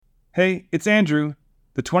Hey, it's Andrew.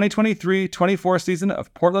 The 2023-24 season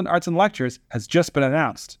of Portland Arts and Lectures has just been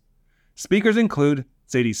announced. Speakers include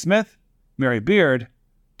Zadie Smith, Mary Beard,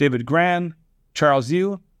 David Gran, Charles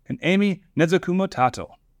Yu, and Amy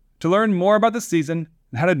Nezukumo-Tato. To learn more about the season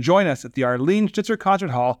and how to join us at the Arlene Schnitzer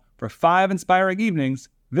Concert Hall for 5 inspiring evenings,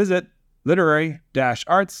 visit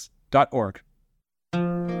literary-arts.org.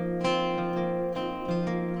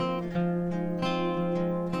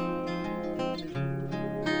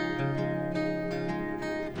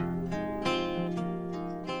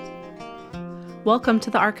 Welcome to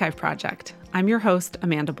the Archive Project. I'm your host,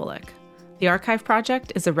 Amanda Bullock. The Archive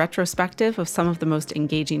Project is a retrospective of some of the most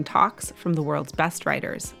engaging talks from the world's best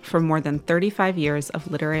writers from more than 35 years of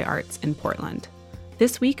literary arts in Portland.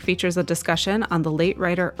 This week features a discussion on the late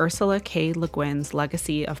writer Ursula K. Le Guin's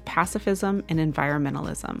legacy of pacifism and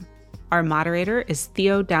environmentalism. Our moderator is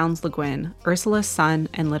Theo Downs Le Guin, Ursula's son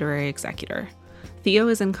and literary executor. Theo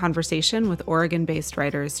is in conversation with Oregon-based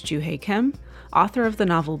writers Joo-Hae Kim, author of the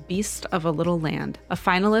novel Beast of a Little Land, a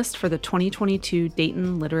finalist for the 2022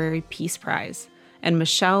 Dayton Literary Peace Prize, and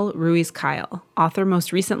Michelle Ruiz-Kyle, author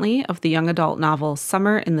most recently of the young adult novel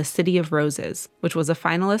Summer in the City of Roses, which was a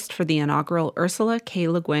finalist for the inaugural Ursula K.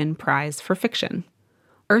 Le Guin Prize for Fiction.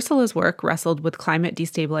 Ursula's work wrestled with climate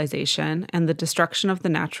destabilization and the destruction of the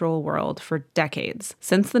natural world for decades,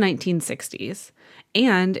 since the 1960s,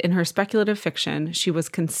 and in her speculative fiction, she was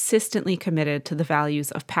consistently committed to the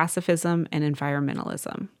values of pacifism and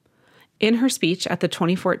environmentalism. In her speech at the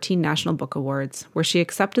 2014 National Book Awards, where she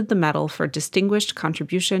accepted the medal for Distinguished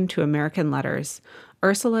Contribution to American Letters,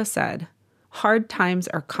 Ursula said, "Hard times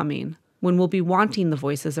are coming, when we'll be wanting the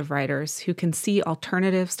voices of writers who can see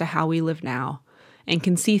alternatives to how we live now, and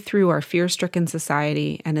can see through our fear-stricken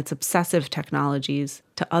society and its obsessive technologies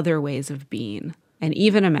to other ways of being, and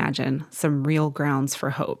even imagine some real grounds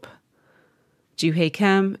for hope." Joo-Hae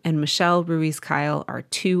Kim and Michelle Ruiz-Kyle are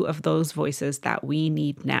two of those voices that we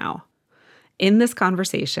need now. In this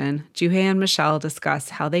conversation, Joo-Hae and Michelle discuss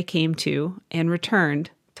how they came to and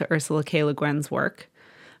returned to Ursula K. Le Guin's work,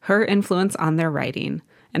 her influence on their writing,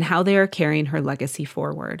 and how they are carrying her legacy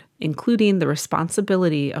forward, including the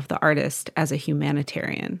responsibility of the artist as a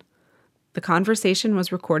humanitarian. The conversation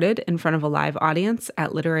was recorded in front of a live audience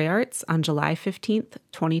at Literary Arts on July 15th,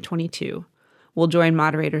 2022. We'll join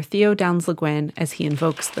moderator Theo Downs Le Guin as he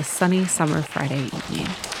invokes the sunny summer Friday evening.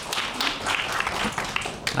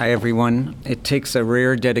 Hi, everyone. It takes a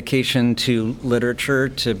rare dedication to literature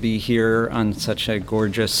to be here on such a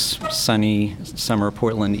gorgeous, sunny summer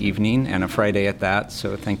Portland evening, and a Friday at that,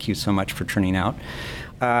 so thank you so much for turning out.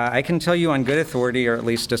 I can tell you on good authority, or at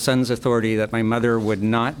least a son's authority, that my mother would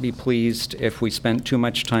not be pleased if we spent too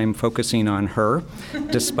much time focusing on her,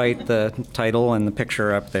 despite the title and the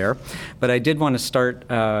picture up there. But I did want to start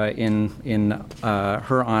in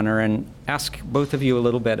her honor and ask both of you a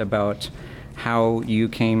little bit about how you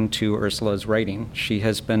came to Ursula's writing. She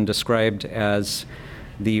has been described as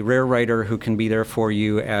the rare writer who can be there for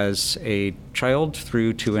you as a child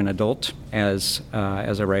through to an adult as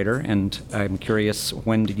a writer. And I'm curious,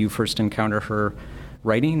 when did you first encounter her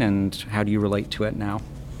writing, and how do you relate to it now?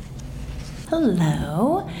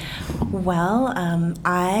 Hello. Well,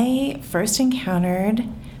 I first encountered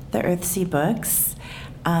the Earthsea books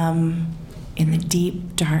in the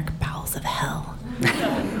deep, dark bowels of hell.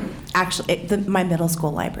 Actually, my middle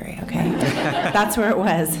school library, okay? That's where it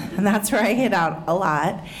was, and that's where I hid out a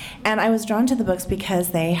lot. And I was drawn to the books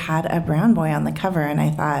because they had a brown boy on the cover, and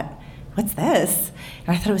I thought, what's this?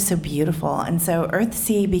 And I thought it was so beautiful. And so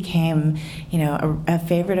Earthsea became, a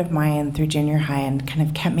favorite of mine through junior high, and kind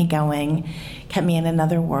of kept me going, kept me in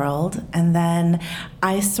another world. And then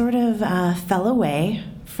I sort of fell away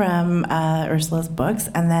from Ursula's books,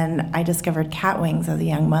 and then I discovered Cat Wings as a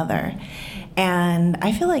young mother. And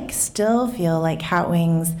I still feel like Cat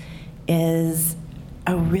Wings is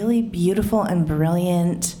a really beautiful and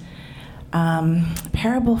brilliant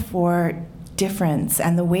parable for difference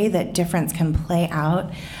and the way that difference can play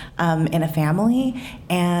out in a family.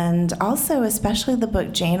 And also, especially the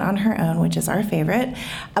book Jane on Her Own, which is our favorite,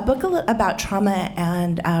 a book about trauma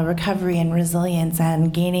and recovery and resilience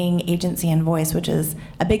and gaining agency and voice, which is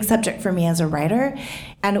a big subject for me as a writer.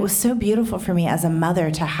 And it was so beautiful for me as a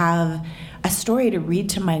mother to have a story to read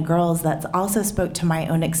to my girls that also spoke to my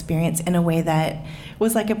own experience in a way that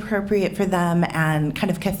was appropriate for them and kind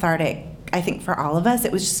of cathartic, I think, for all of us.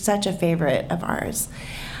 It was just such a favorite of ours.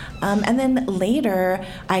 And then later,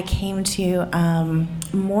 I came to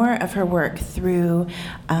more of her work through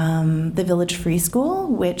the Village Free School,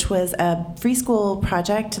 which was a free school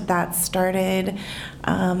project that started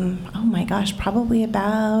oh my gosh, probably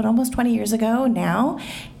about almost 20 years ago now,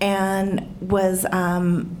 and was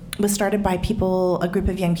started by a group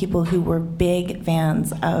of young people who were big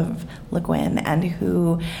fans of Le Guin and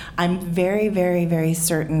who I'm very, very, very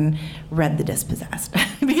certain read The Dispossessed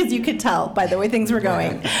because you could tell by the way things were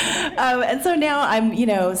going. And so now I'm,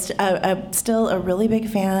 still a really big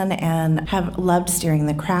fan and have loved steering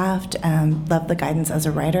the craft, loved the guidance as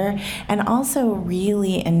a writer, and also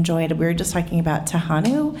really enjoyed, we were just talking about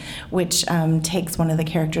Tahanu, which takes one of the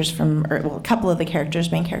characters a couple of the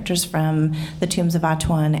main characters from the Tombs of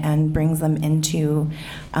Atuan and brings them into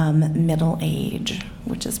middle age,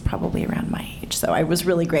 which is probably around my age. So it was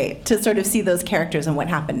really great to sort of see those characters and what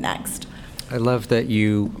happened next. I love that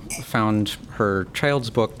you found her child's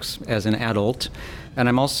books as an adult, and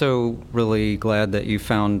I'm also really glad that you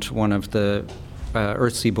found one of the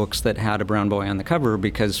Earthsea books that had a brown boy on the cover,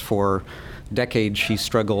 because for decades she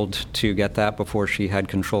struggled to get that before she had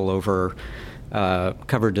control over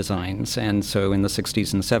cover designs. And so in the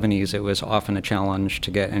 60s and 70s, it was often a challenge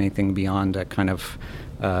to get anything beyond a kind of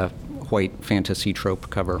white fantasy trope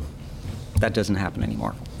cover. That doesn't happen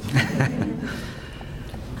anymore.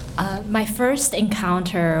 My first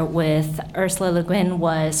encounter with Ursula Le Guin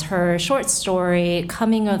was her short story,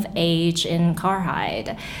 Coming of Age in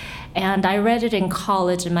Carhide. And I read it in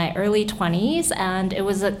college in my early 20s, and it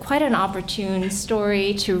was quite an opportune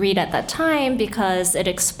story to read at that time because it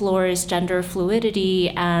explores gender fluidity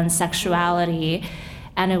and sexuality.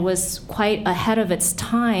 And it was quite ahead of its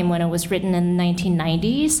time when it was written in the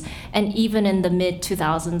 1990s, and even in the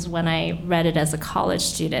mid-2000s when I read it as a college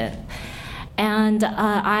student. And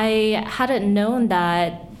I hadn't known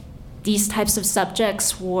that these types of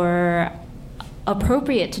subjects were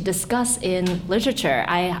appropriate to discuss in literature.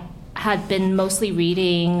 I had been mostly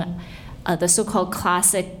reading the so-called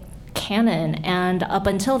classic canon, and up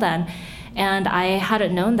until then, and I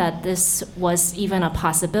hadn't known that this was even a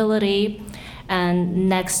possibility. And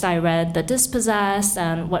next I read The Dispossessed,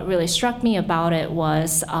 and what really struck me about it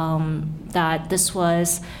was that this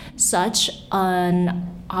was such an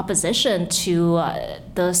opposition to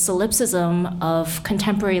the solipsism of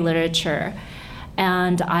contemporary literature.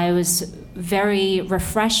 And I was very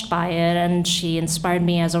refreshed by it, and she inspired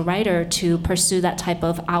me as a writer to pursue that type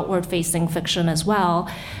of outward-facing fiction as well,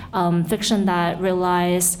 fiction that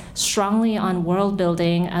relies strongly on world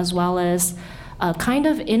building as well as a kind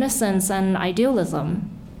of innocence and idealism.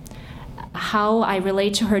 How I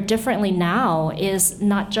relate to her differently now is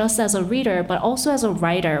not just as a reader, but also as a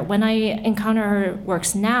writer. When I encounter her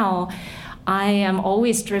works now, I am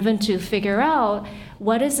always driven to figure out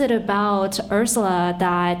what is it about Ursula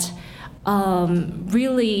that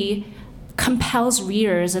really compels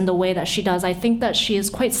readers in the way that she does. I think that she is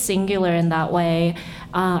quite singular in that way.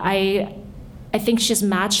 I think she's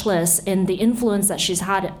matchless in the influence that she's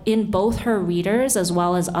had in both her readers as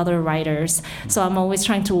well as other writers. So I'm always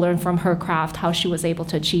trying to learn from her craft how she was able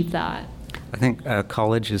to achieve that. I think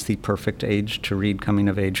college is the perfect age to read Coming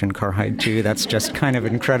of Age in Carhide too. That's just kind of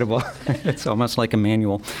incredible. It's almost like a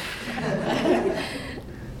manual.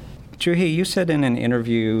 Juhi, you said in an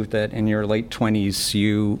interview that in your late 20s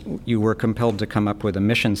you were compelled to come up with a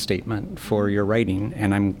mission statement for your writing,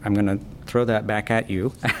 and I'm going to throw that back at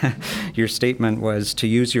you. Your statement was to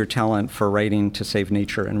use your talent for writing to save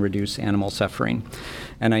nature and reduce animal suffering.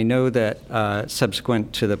 And I know that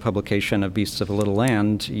subsequent to the publication of Beasts of a Little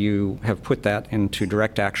Land, you have put that into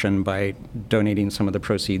direct action by donating some of the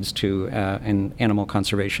proceeds to an animal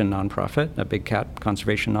conservation nonprofit, a big cat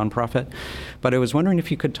conservation nonprofit. But I was wondering if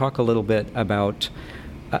you could talk a little bit about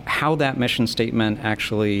how that mission statement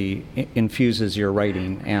actually infuses your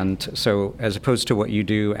writing. And so as opposed to what you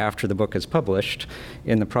do after the book is published,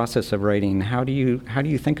 in the process of writing, how do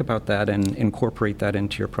you think about that and incorporate that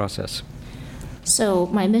into your process? So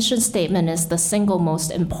my mission statement is the single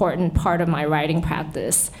most important part of my writing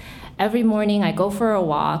practice. Every morning I go for a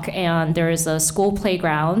walk, and there is a school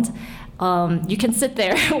playground. You can sit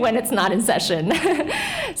there when it's not in session.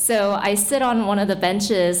 So I sit on one of the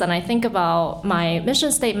benches and I think about my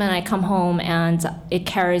mission statement. I come home and it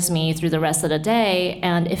carries me through the rest of the day.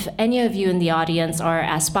 And if any of you in the audience are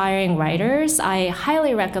aspiring writers, I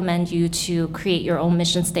highly recommend you to create your own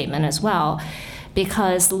mission statement as well,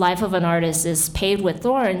 because the life of an artist is paved with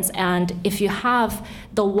thorns. And if you have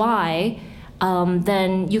the why,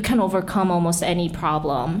 then you can overcome almost any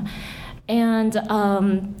problem. And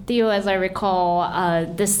Theo, as I recall,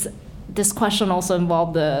 this question also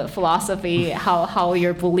involved the philosophy, how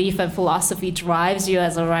your belief and philosophy drives you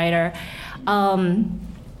as a writer.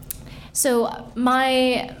 So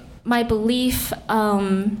my belief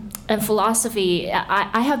and philosophy,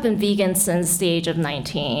 I have been vegan since the age of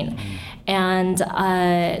 19. And,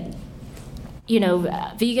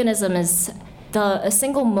 veganism is the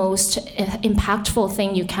single most impactful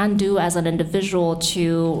thing you can do as an individual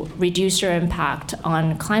to reduce your impact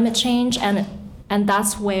on climate change, and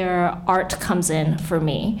that's where art comes in for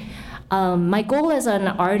me. My goal as an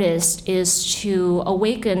artist is to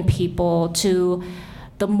awaken people to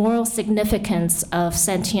the moral significance of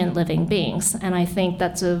sentient living beings, and I think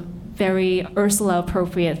that's a very Ursula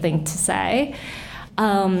appropriate thing to say.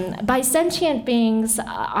 By sentient beings,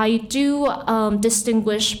 I do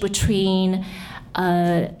distinguish between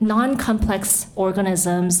non-complex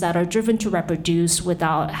organisms that are driven to reproduce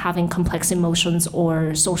without having complex emotions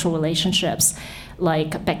or social relationships,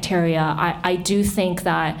 like bacteria. I do think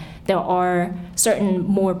that there are certain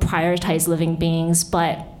more prioritized living beings,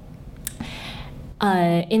 but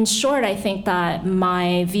in short, I think that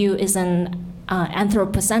my view isn't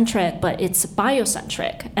anthropocentric, but it's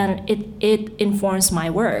biocentric, and it informs my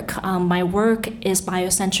work. My work is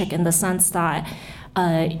biocentric in the sense that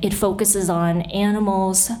it focuses on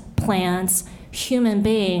animals, plants, human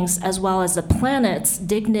beings, as well as the planet's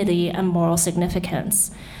dignity and moral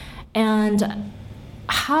significance. And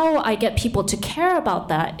how I get people to care about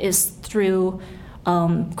that is through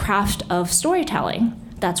craft of storytelling.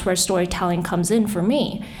 That's where storytelling comes in for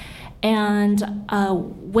me. And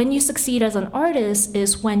when you succeed as an artist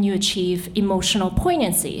is when you achieve emotional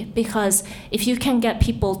poignancy, because if you can get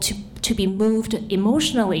people to be moved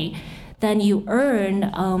emotionally, then you earn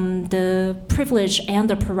the privilege and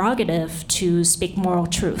the prerogative to speak moral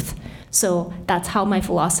truth. So that's how my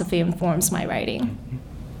philosophy informs my writing.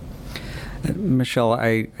 Michelle,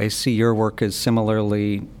 I see your work as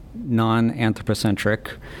similarly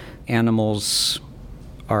non-anthropocentric. Animals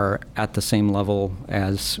are at the same level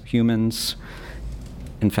as humans.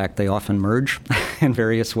 In fact, they often merge in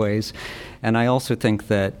various ways. And I also think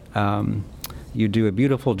that you do a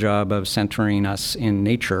beautiful job of centering us in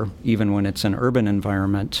nature, even when it's an urban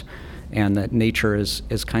environment, and that nature is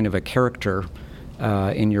kind of a character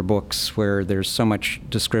in your books where there's so much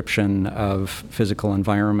description of physical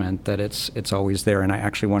environment that it's always there. And I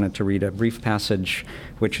actually wanted to read a brief passage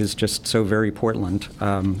which is just so very Portland,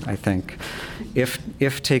 I think.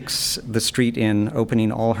 If takes the street in,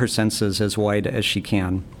 opening all her senses as wide as she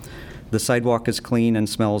can. The sidewalk is clean and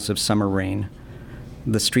smells of summer rain.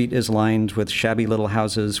 The street is lined with shabby little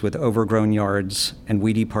houses with overgrown yards and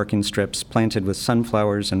weedy parking strips planted with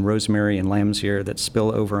sunflowers and rosemary and lamb's ear that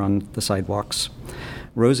spill over on the sidewalks.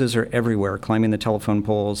 Roses are everywhere, climbing the telephone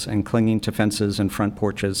poles and clinging to fences and front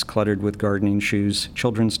porches cluttered with gardening shoes,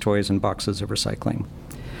 children's toys, and boxes of recycling.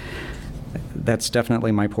 That's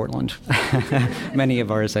definitely my Portland. Many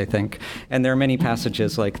of ours, I think. And there are many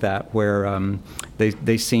passages like that where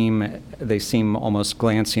they seem almost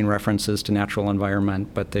glancing references to natural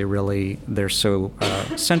environment, but they're so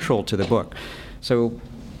central to the book. So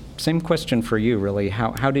same question for you, really.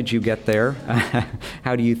 How did you get there?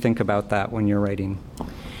 How do you think about that when you're writing?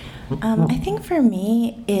 I think for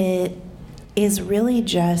me, it is really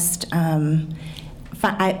just having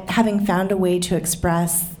found a way to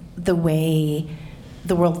express the way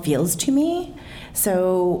the world feels to me.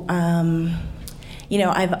 So, I've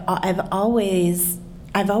always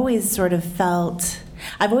sort of felt.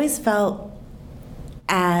 I've always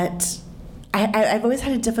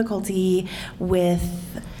had a difficulty with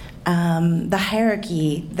the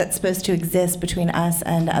hierarchy that's supposed to exist between us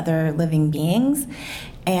and other living beings,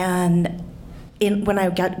 and when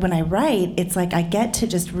I write, it's like I get to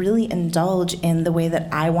just really indulge in the way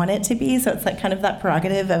that I want it to be. So it's like kind of that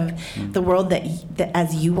prerogative of the world that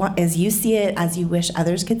as you see it, as you wish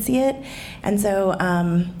others could see it. And so,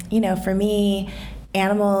 for me,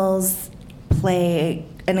 animals play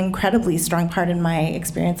an incredibly strong part in my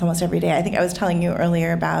experience almost every day. I think I was telling you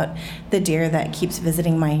earlier about the deer that keeps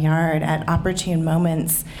visiting my yard at opportune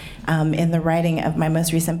moments in the writing of my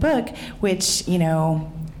most recent book, which,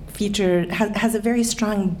 has a very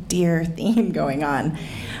strong deer theme going on.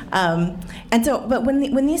 But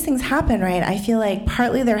when these things happen, right, I feel like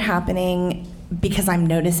partly they're happening because I'm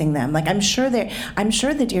noticing them. Like I'm sure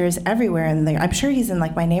the deer is everywhere, and I'm sure he's in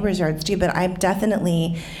like my neighbor's yards too, but I'm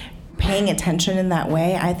definitely paying attention in that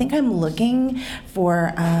way. I think I'm looking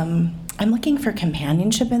for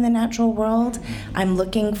companionship in the natural world. I'm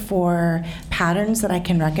looking for patterns that I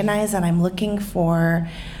can recognize, and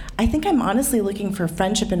I think I'm honestly looking for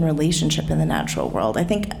friendship and relationship in the natural world. I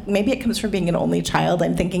think maybe it comes from being an only child.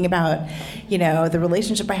 I'm thinking about, the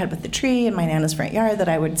relationship I had with the tree in my Nana's front yard that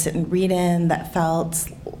I would sit and read in that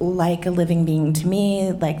felt like a living being to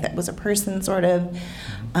me, like that was a person sort of,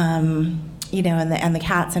 and the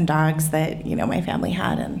cats and dogs that, my family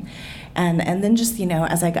had. And then just,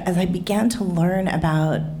 as I began to learn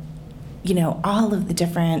about all of the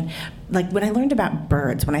different, like when I learned about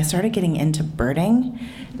birds, when I started getting into birding,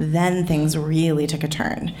 then things really took a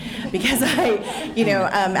turn, because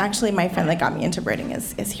actually my friend that got me into birding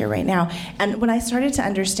is here right now. And when I started to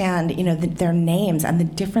understand, their names and the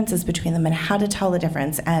differences between them and how to tell the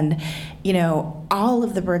difference, and, all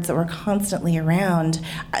of the birds that were constantly around,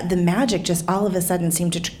 the magic just all of a sudden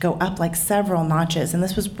seemed to go up like several notches. And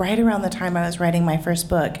this was right around the time I was writing my first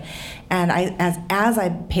book. And as I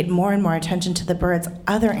paid more and more attention to the birds,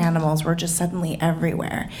 other animals were just suddenly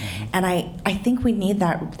everywhere. Mm-hmm. And I think we need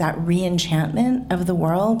that re-enchantment of the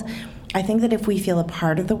world. I think that if we feel a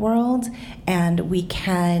part of the world and we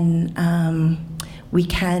can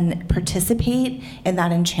participate in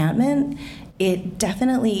that enchantment, it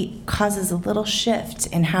definitely causes a little shift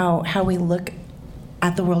in how we look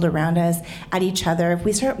at the world around us, at each other. If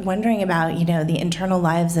we start wondering about, the internal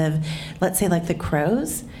lives of, let's say, like the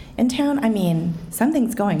crows in town,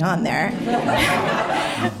 something's going on there.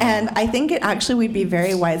 And I think it actually would be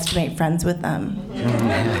very wise to make friends with them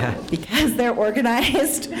because they're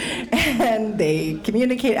organized and they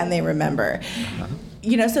communicate and they remember.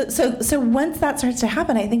 So once that starts to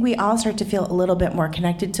happen, I think we all start to feel a little bit more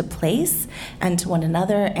connected to place and to one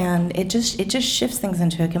another, and it just shifts things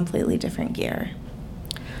into a completely different gear.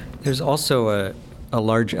 There's also a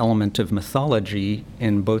large element of mythology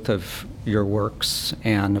in both of your works,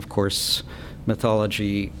 and of course,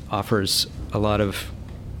 mythology offers a lot of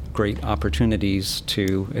great opportunities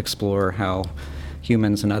to explore how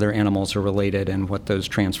humans and other animals are related and what those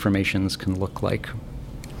transformations can look like.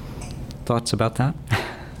 Thoughts about that?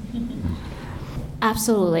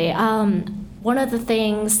 Absolutely. One of the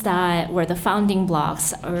things that were the founding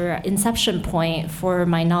blocks or inception point for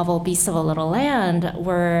my novel Beasts of a Little Land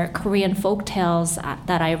were Korean folk tales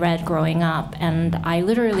that I read growing up. And I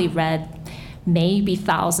literally read maybe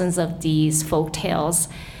thousands of these folk tales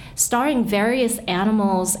starring various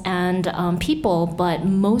animals and people, but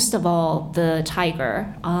most of all the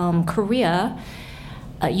tiger. Korea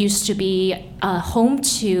used to be home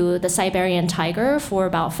to the Siberian tiger for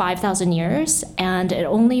about 5,000 years, and it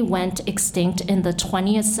only went extinct in the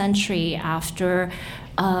 20th century after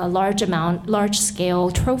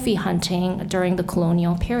large-scale trophy hunting during the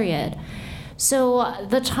colonial period. So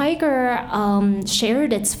the tiger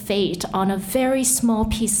shared its fate on a very small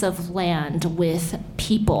piece of land with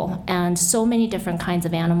people and so many different kinds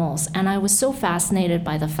of animals. And I was so fascinated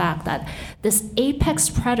by the fact that this apex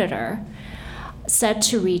predator, said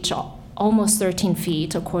to reach almost 13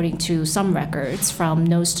 feet, according to some records, from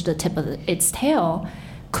nose to the tip of its tail,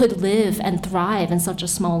 could live and thrive in such a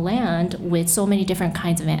small land with so many different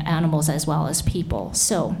kinds of animals as well as people.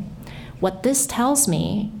 So what this tells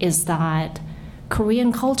me is that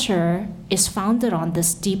Korean culture is founded on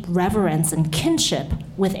this deep reverence and kinship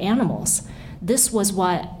with animals. This was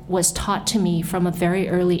what was taught to me from a very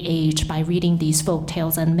early age by reading these folk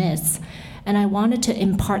tales and myths. And I wanted to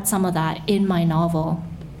impart some of that in my novel.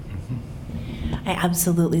 I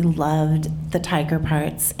absolutely loved the tiger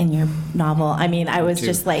parts in your novel. I was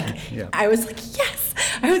just like, yeah. I was like, yes!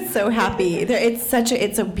 I was so happy.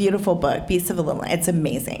 It's a beautiful book, Beasts of a Little Land. It's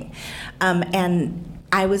amazing. And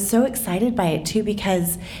I was so excited by it too,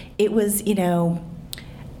 because it was,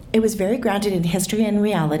 it was very grounded in history and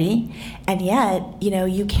reality, and yet,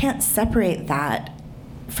 you can't separate that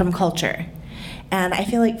from culture. And I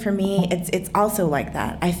feel like for me, it's also like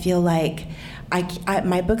that. I feel like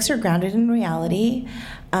my books are grounded in reality,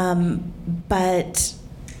 but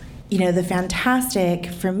the fantastic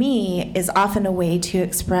for me is often a way to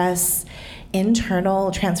express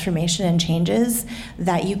internal transformation and changes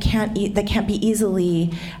that that can't be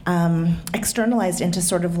easily externalized into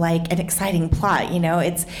sort of like an exciting plot.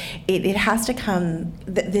 It has to come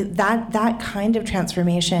that kind of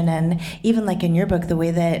transformation, and even like in your book, the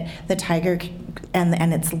way that the tiger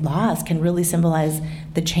and its loss can really symbolize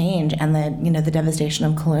the change and the devastation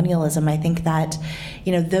of colonialism. I think that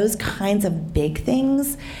those kinds of big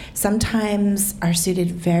things sometimes are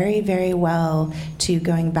suited very, very well to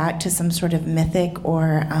going back to some sort of mythic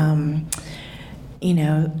or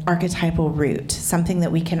archetypal root, something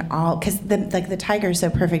that we can all, because the tiger is so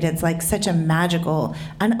perfect. It's like such a magical,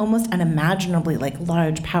 almost unimaginably like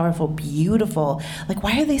large, powerful, beautiful. Like,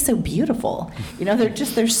 why are they so beautiful?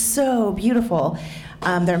 They're so beautiful.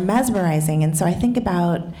 They're mesmerizing. And so I think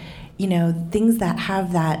about, things that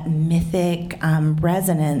have that mythic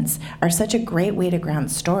resonance are such a great way to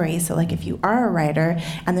ground story. So like if you are a writer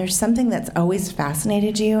and there's something that's always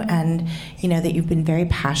fascinated you and, that you've been very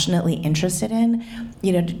passionately interested in,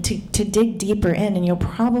 to dig deeper in, and you'll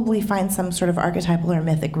probably find some sort of archetypal or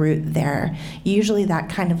mythic root there. Usually that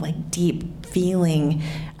kind of like deep feeling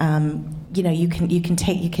you can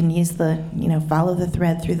use the follow the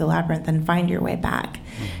thread through the labyrinth and find your way back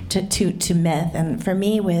to myth. And for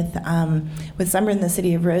me, with Summer in the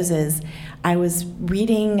City of Roses, I was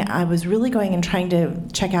really going and trying to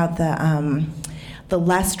check out the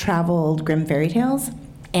less traveled Grimm fairy tales,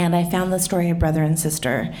 and I found the story of brother and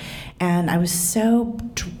sister, and I was so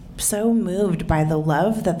moved by the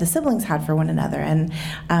love that the siblings had for one another. And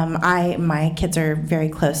my kids are very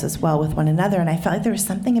close as well with one another, and I felt like there was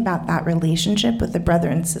something about that relationship with the brother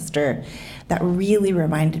and sister that really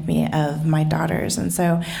reminded me of my daughters. And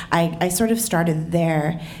so I sort of started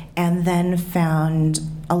there, and then found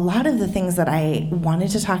a lot of the things that I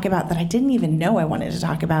wanted to talk about that I didn't even know I wanted to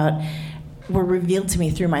talk about were revealed to me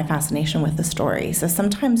through my fascination with the story. So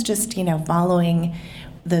sometimes just following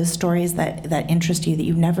those stories that interest you, that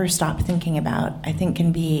you never stop thinking about, I think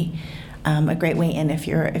can be a great way in if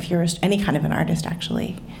you're any kind of an artist,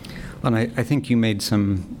 actually. Well, and I think you made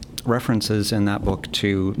some references in that book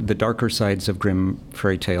to the darker sides of Grimm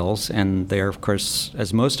fairy tales, and they are, of course,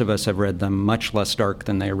 as most of us have read them, much less dark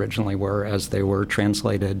than they originally were as they were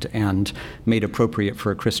translated and made appropriate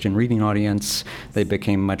for a Christian reading audience. They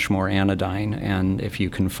became much more anodyne, and if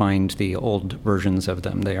you can find the old versions of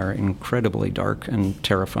them, they are incredibly dark and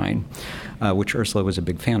terrifying, which Ursula was a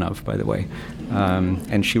big fan of, by the way.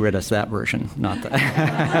 And she read us that version, not the...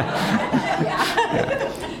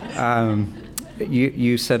 Yeah.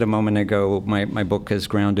 You said a moment ago, my book is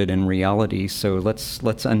grounded in reality, so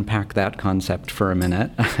let's unpack that concept for a minute,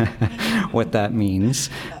 what that means.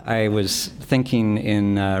 I was thinking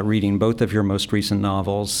in reading both of your most recent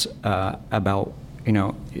novels about,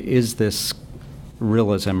 is this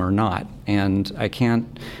realism or not? And I can't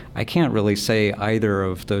really say either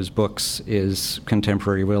of those books is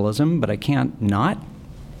contemporary realism, but I can't not.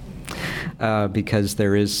 Because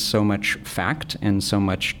there is so much fact and so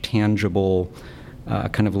much tangible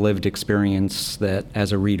kind of lived experience that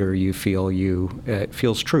as a reader you feel it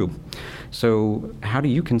feels true. So how do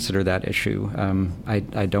you consider that issue?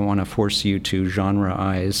 I don't want to force you to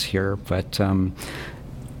genre-ize here, but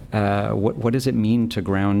what does it mean to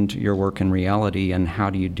ground your work in reality, and how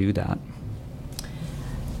do you do that?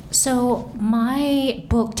 So my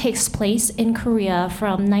book takes place in Korea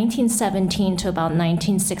from 1917 to about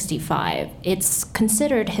 1965. It's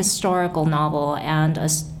considered a historical novel, and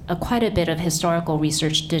quite a bit of historical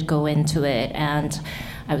research did go into it. And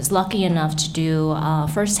I was lucky enough to do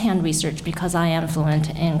first-hand research because I am fluent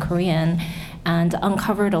in Korean, and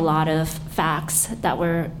uncovered a lot of facts that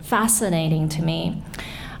were fascinating to me.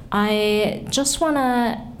 I just want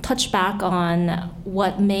to touch back on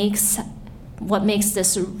what makes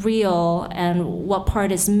this real and what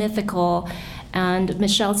part is mythical. And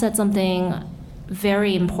Michelle said something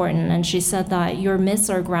very important, and she said that your myths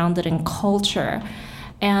are grounded in culture.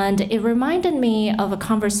 And it reminded me of a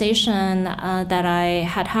conversation that I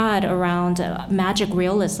had around magic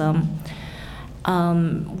realism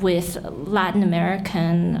with Latin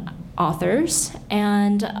American authors.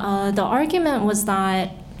 And the argument was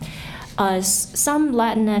that some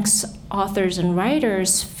Latinx authors and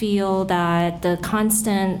writers feel that the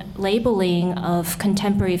constant labeling of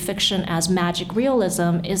contemporary fiction as magic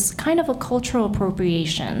realism is kind of a cultural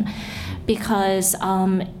appropriation, because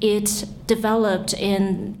it developed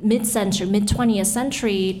in mid-20th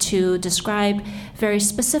century to describe a very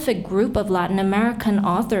specific group of Latin American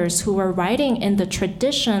authors who were writing in the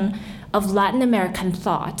tradition of Latin American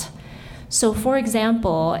thought. So, for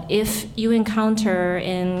example, if you encounter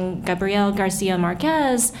in Gabriel Garcia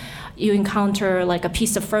Marquez, you encounter like a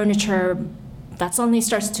piece of furniture that suddenly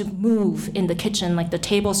starts to move in the kitchen, like the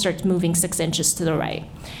table starts moving 6 inches to the right.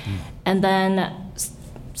 And then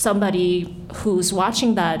somebody who's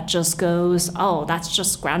watching that just goes, oh, that's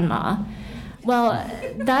just grandma. Well,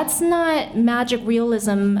 that's not magic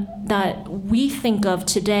realism that we think of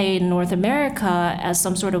today in North America as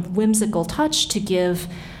some sort of whimsical touch to give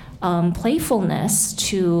playfulness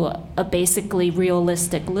to a basically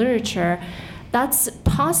realistic literature. That's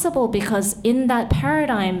possible because in that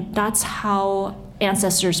paradigm, that's how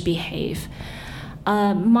ancestors behave.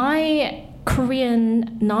 My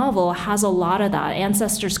Korean novel has a lot of that.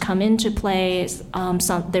 Ancestors come into play.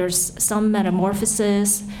 There's some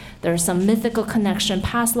metamorphosis. There's some mythical connection,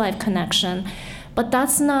 past life connection. But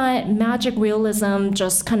that's not magic realism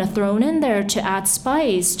just kind of thrown in there to add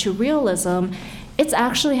spice to realism. It's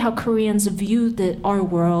actually how Koreans view our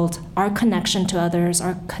world, our connection to others,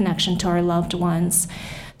 our connection to our loved ones.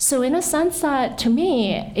 So in a sense that, to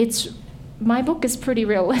me, my book is pretty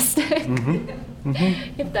realistic,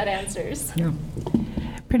 if that answers. Yeah.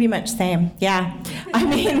 Pretty much same, yeah. I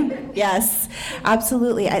mean, yes,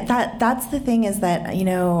 absolutely. That's the thing is that,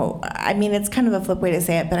 I mean, it's kind of a flip way to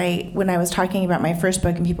say it, but when I was talking about my first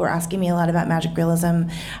book and people were asking me a lot about magic realism,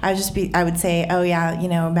 I would say, oh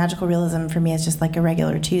yeah, magical realism for me is just like a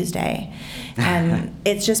regular Tuesday. And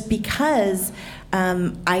it's just because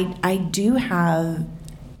I've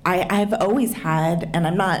always had, and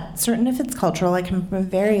I'm not certain if it's cultural, I come from a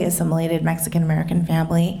very assimilated Mexican-American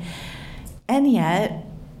family, and yet,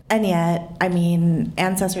 I mean,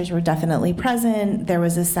 ancestors were definitely present. There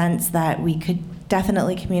was a sense that we could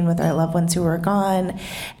definitely commune with our loved ones who were gone.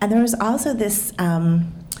 And there was also this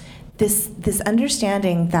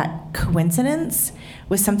understanding that coincidence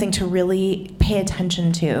was something to really pay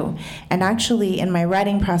attention to. And actually, in my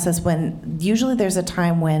writing process, usually there's a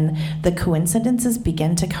time when the coincidences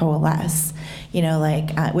begin to coalesce.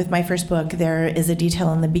 With my first book, there is a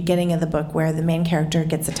detail in the beginning of the book where the main character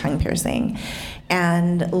gets a tongue piercing.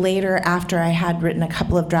 And later, after I had written a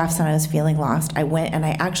couple of drafts and I was feeling lost, I went and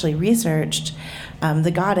I actually researched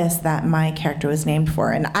the goddess that my character was named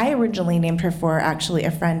for. And I originally named her for actually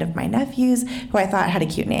a friend of my nephew's who I thought had a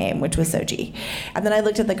cute name, which was Soji. And then I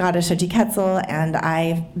looked at the goddess Xochitl, and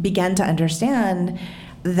I began to understand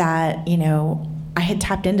that, I had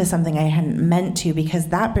tapped into something I hadn't meant to, because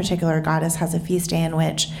that particular goddess has a feast day in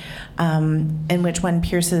which one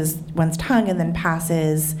pierces one's tongue and then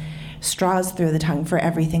passes straws through the tongue for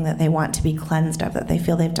everything that they want to be cleansed of, that they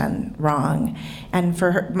feel they've done wrong. And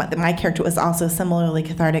for her, my character was also similarly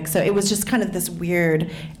cathartic. So it was just kind of this weird,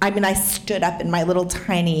 I stood up in my little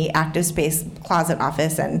tiny active space closet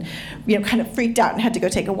office and, kind of freaked out and had to go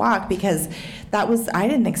take a walk, because I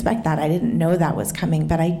didn't expect that. I didn't know that was coming.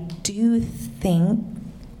 But I do think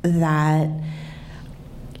that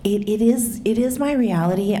it is my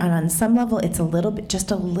reality, and on some level it's just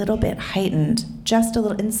a little bit heightened, just a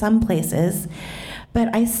little in some places, but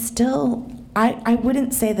I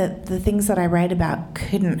wouldn't say that the things that I write about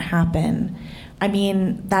couldn't happen. I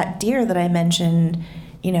mean, that deer that I mentioned,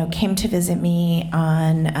 came to visit me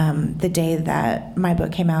on the day that my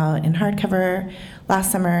book came out in hardcover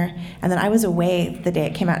last summer, and then I was away the day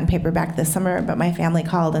it came out in paperback this summer, but my family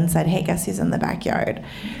called and said, hey, guess who's in the backyard?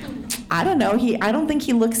 I don't know. I don't think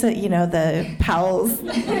he looks at, the pals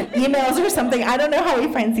emails or something. I don't know how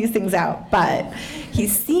he finds these things out, but he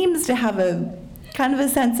seems to have a kind of a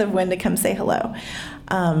sense of when to come say hello.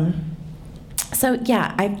 So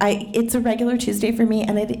yeah, it's a regular Tuesday for me,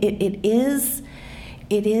 and it is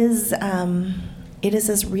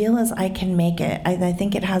as real as I can make it. I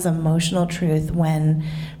think it has emotional truth when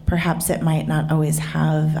perhaps it might not always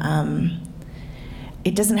have.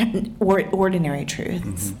 It doesn't have ordinary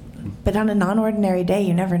truths. Mm-hmm. But on a non-ordinary day,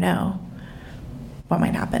 you never know what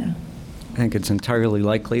might happen. I think it's entirely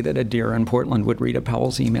likely that a deer in Portland would read a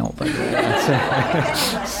Powell's email, but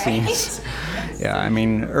seems. Yeah, I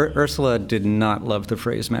mean, Ursula did not love the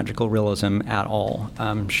phrase magical realism at all.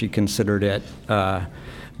 She considered it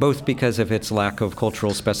both because of its lack of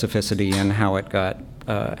cultural specificity and how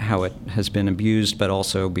it has been abused, but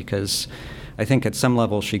also because I think at some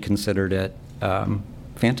level she considered it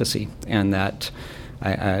fantasy, and that.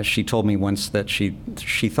 She told me once that she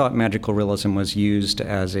thought magical realism was used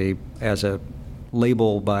as a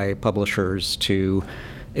label by publishers to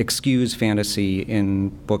excuse fantasy in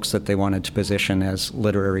books that they wanted to position as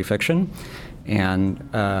literary fiction. And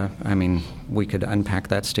we could unpack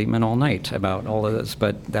that statement all night about all of this,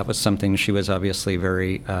 but that was something she was obviously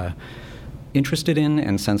very interested in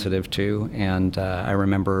and sensitive to. And I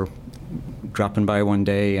remember dropping by one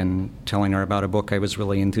day and telling her about a book I was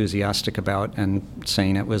really enthusiastic about and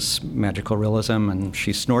saying it was magical realism, and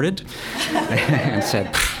she snorted and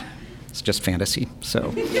said, it's just fantasy. So,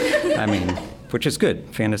 which is good.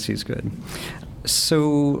 Fantasy is good.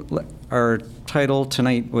 So our title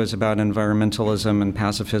tonight was about environmentalism and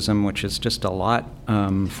pacifism, which is just a lot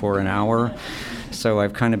for an hour. So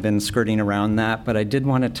I've kind of been skirting around that, but I did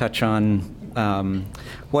want to touch on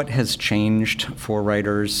what has changed for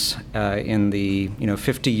writers in the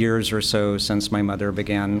 50 years or so since my mother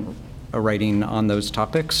began writing on those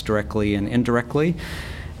topics directly and indirectly,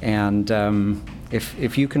 and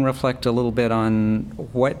if you can reflect a little bit on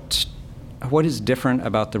what is different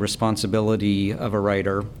about the responsibility of a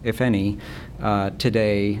writer, if any,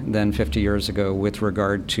 today than 50 years ago with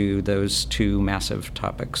regard to those two massive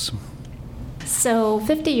topics. So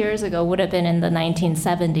 50 years ago would have been in the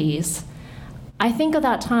 1970s. I think of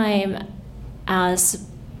that time as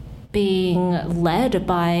being led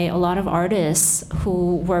by a lot of artists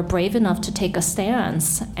who were brave enough to take a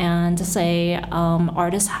stance and to say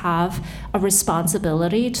artists have a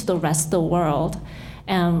responsibility to the rest of the world.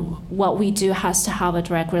 And what we do has to have a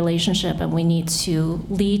direct relationship, and we need to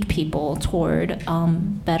lead people toward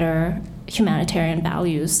better humanitarian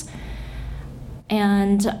values.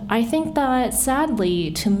 And I think that,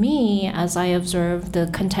 sadly, to me, as I observe the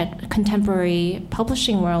contemporary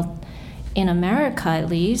publishing world in America, at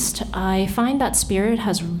least, I find that spirit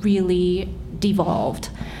has really devolved.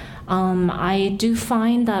 I do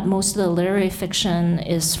find that most of the literary fiction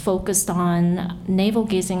is focused on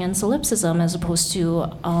navel-gazing and solipsism as opposed to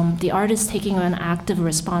the artist taking an active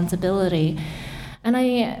responsibility. And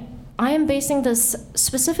I am basing this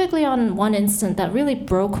specifically on one incident that really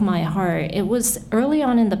broke my heart. It was early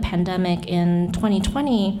on in the pandemic in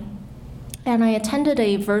 2020, and I attended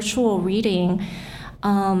a virtual reading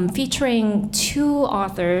featuring two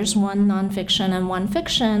authors, one nonfiction and one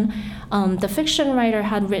fiction. The fiction writer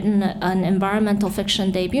had written an environmental fiction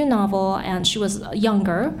debut novel, and she was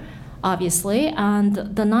younger, obviously, and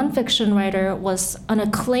the nonfiction writer was an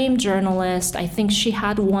acclaimed journalist. I think she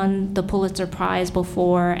had won the Pulitzer Prize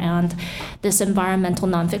before, and this environmental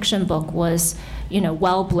nonfiction book was,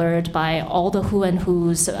 well blurred by all the who and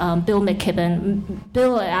who's. Bill McKibben.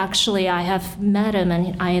 Bill, actually, I have met him,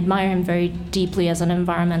 and I admire him very deeply as an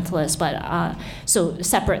environmentalist, but so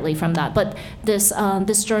separately from that. But this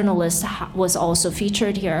journalist was also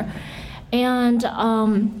featured here. And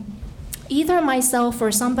either myself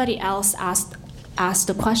or somebody else asked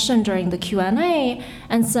a question during the Q&A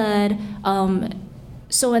and said,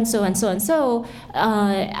 so and so and so and so,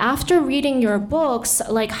 after reading your books,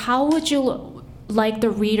 how would you like the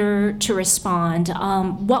reader to respond?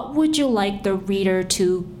 What would you like the reader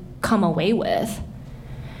to come away with?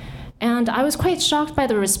 And I was quite shocked by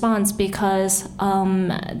the response because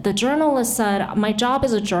the journalist said, my job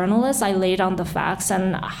as a journalist, I lay down the facts,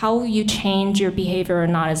 and how you change your behavior or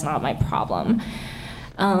not is not my problem.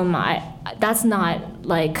 That's not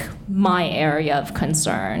my area of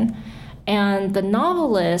concern. And the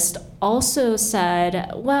novelist also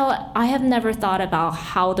said, well, I have never thought about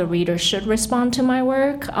how the reader should respond to my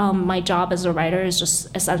work. My job as a writer is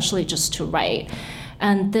just essentially just to write.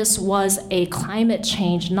 And this was a climate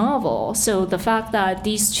change novel. So the fact that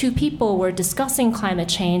these two people were discussing climate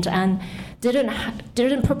change and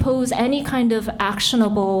didn't propose any kind of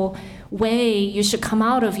actionable way you should come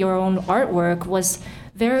out of your own artwork was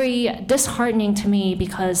very disheartening to me,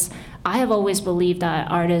 because I have always believed that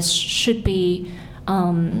artists should be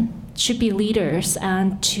leaders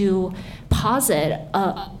and to posit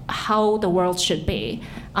how the world should be.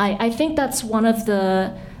 I think that's one of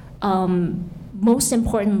the most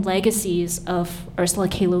important legacies of Ursula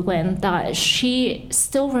K. Le Guin, that she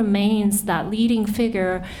still remains that leading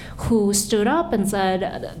figure who stood up and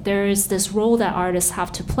said there is this role that artists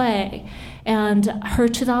have to play. And her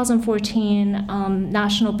 2014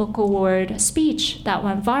 National Book Award speech that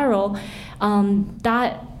went viral,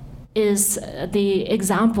 that is the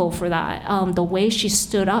example for that, the way she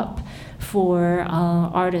stood up for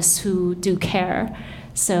artists who do care.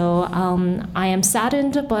 So I am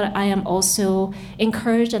saddened, but I am also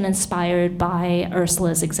encouraged and inspired by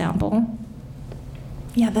Ursula's example.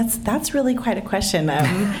 Yeah, that's really quite a question.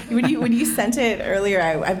 When you sent it earlier,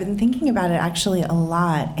 I've been thinking about it actually a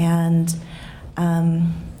lot, and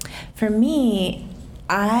for me,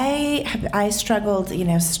 I struggled,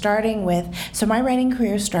 starting with, so my writing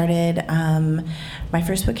career started, my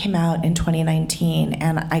first book came out in 2019,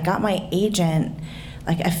 and I got my agent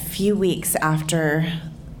a few weeks after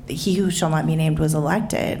He Who Shall Not Be Named was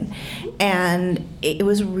elected. And it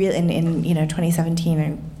was really, in 2017 or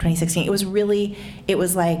 2016, it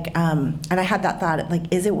was like, and I had that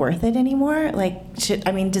thought, is it worth it anymore?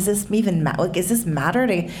 Does this even matter? Does this matter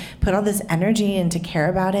to put all this energy and to care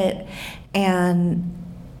about it? And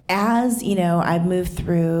as, I've moved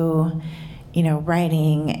through,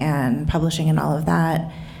 writing and publishing and all of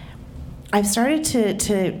that, I've started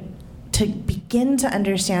to begin to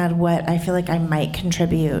understand what I feel like I might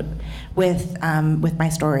contribute with my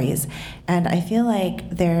stories. And I feel like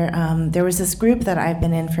there was this group that I've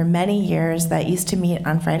been in for many years that used to meet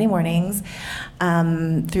on Friday mornings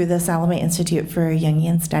through the Salome Institute for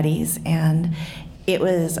Jungian Studies, and it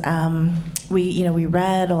was we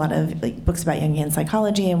read a lot of books about Jungian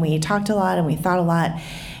psychology, and we talked a lot and we thought a lot,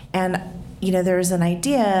 and there was an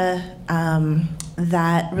idea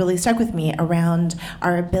that really stuck with me around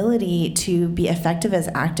our ability to be effective as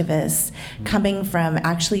activists, coming from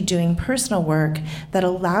actually doing personal work that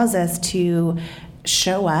allows us to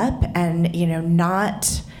show up and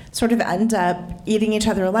not sort of end up eating each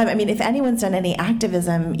other alive. I mean, if anyone's done any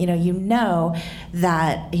activism,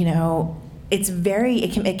 that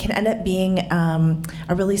it can end up being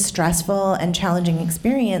a really stressful and challenging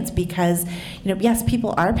experience because, yes,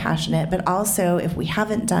 people are passionate, but also if we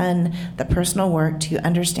haven't done the personal work to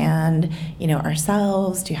understand,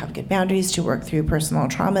 ourselves, to have good boundaries, to work through personal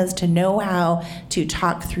traumas, to know how to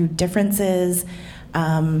talk through differences,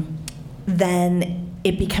 then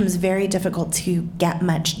it becomes very difficult to get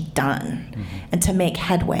much done and to make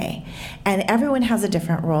headway. And everyone has a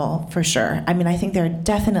different role, for sure. I mean, I think there's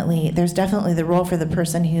definitely the role for the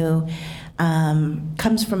person who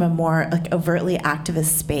comes from a more overtly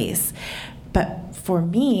activist space. But for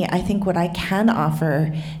me, I think what I can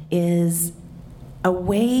offer is a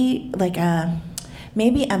way,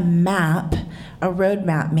 maybe a map, a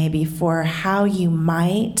roadmap maybe for how you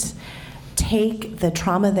might take the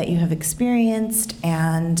trauma that you have experienced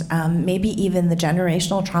and maybe even the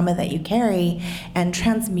generational trauma that you carry and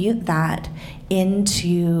transmute that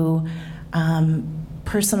into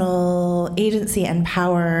personal agency and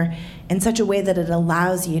power in such a way that it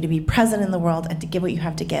allows you to be present in the world and to give what you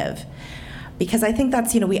have to give. Because I think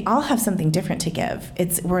that's, we all have something different to give.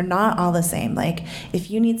 We're not all the same. Like,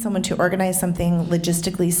 if you need someone to organize something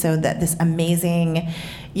logistically so that this amazing,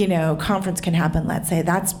 conference can happen, let's say,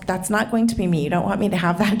 that's not going to be me. You don't want me to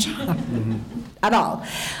have that job at all.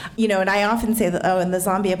 And I often say that, in the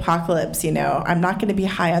zombie apocalypse, I'm not going to be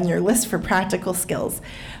high on your list for practical skills.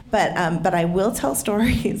 But I will tell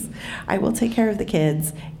stories, I will take care of the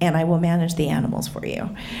kids, and I will manage the animals for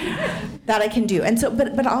you. That I can do. And so,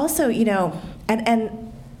 but also,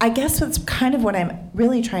 and I guess that's kind of what I'm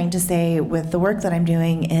really trying to say with the work that I'm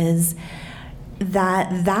doing is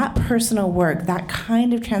that personal work, that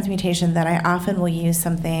kind of transmutation that I often will use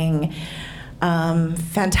something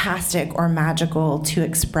fantastic or magical to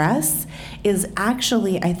express is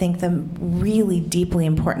actually, I think, the really deeply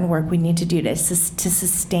important work we need to do to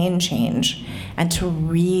sustain change and to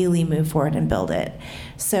really move forward and build it.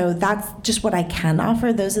 So that's just what I can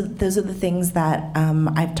offer. Those are the things that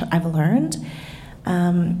I've learned.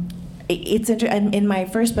 It's in my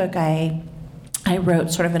first book, I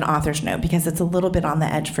wrote sort of an author's note because it's a little bit on the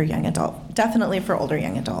edge for young adults, definitely for older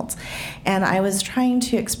young adults. And I was trying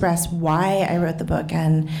to express why I wrote the book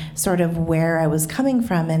and sort of where I was coming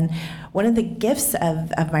from. And one of the gifts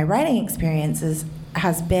of my writing experiences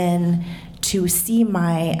has been to see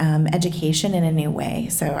my education in a new way.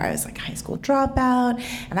 So I was like a high school dropout,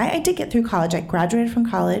 and I did get through college. I graduated from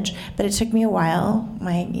college, but it took me a while.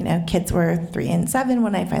 My kids were 3 and 7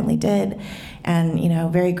 when I finally did, and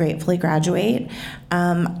very gratefully graduate.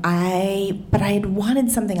 But I had wanted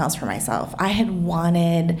something else for myself. I had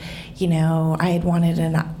wanted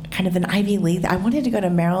an Ivy League. I wanted to go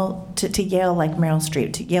to Yale, like Meryl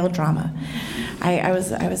Streep, to Yale drama. I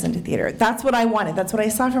was into theater. That's what I wanted. That's what I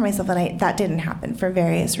saw for myself, and that didn't happen for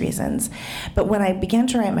various reasons. But when I began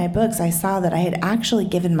to write my books, I saw that I had actually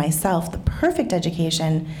given myself the perfect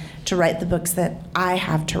education to write the books that I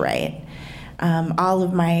have to write. All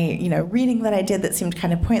of my, reading that I did that seemed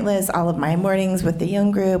kind of pointless, all of my mornings with the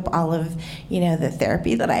young group, all of, the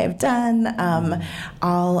therapy that I have done,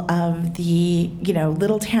 all of the,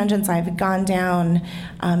 little tangents I've gone down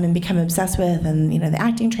and become obsessed with, and, the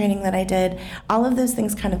acting training that I did, all of those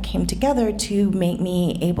things kind of came together to make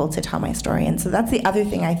me able to tell my story. And so that's the other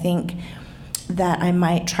thing I think that I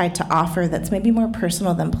might try to offer that's maybe more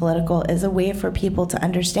personal than political is a way for people to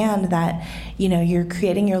understand that, you're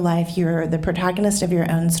creating your life, you're the protagonist of your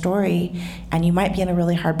own story, and you might be in a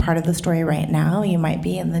really hard part of the story right now, you might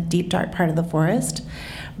be in the deep, dark part of the forest,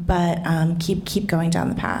 but keep going down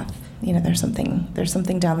the path. There's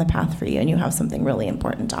something down the path for you, and you have something really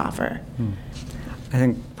important to offer. I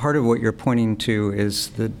think part of what you're pointing to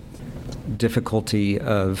is the difficulty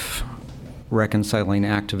of reconciling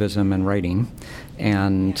activism and writing,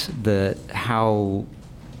 and how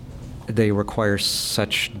they require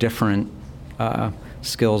such different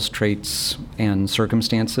skills, traits, and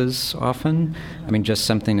circumstances often. I mean, just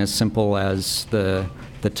something as simple as the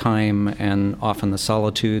time and often the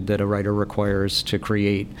solitude that a writer requires to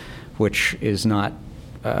create, which is not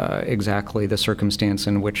exactly the circumstance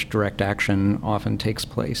in which direct action often takes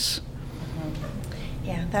place.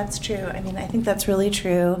 Yeah, that's true. I mean, I think that's really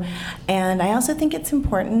true. And I also think it's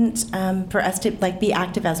important for us to be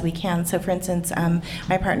active as we can. So for instance,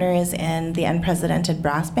 my partner is in the Unprecedented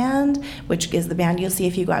Brass Band, which is the band you'll see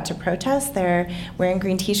if you go out to protest. They're wearing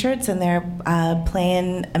green t-shirts and they're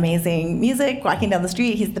playing amazing music, walking down the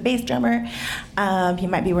street. He's the bass drummer. He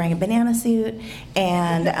might be wearing a banana suit.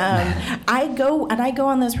 And I go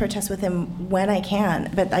on those protests with him when I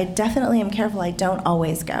can, but I definitely am careful I don't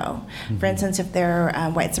always go. For instance, if they're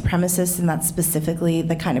white supremacist, and that's specifically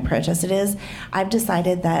the kind of protest it is, I've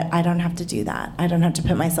decided that I don't have to do that. I don't have to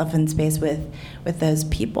put myself in space with those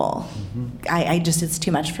people. I just, it's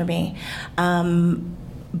too much for me.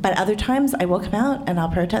 But other times I will come out and I'll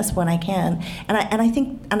protest when I can, and I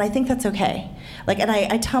think that's okay. Like, and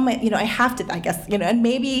I tell my, I have to, I guess, and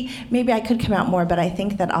maybe I could come out more, but I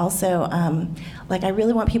think that also, like, I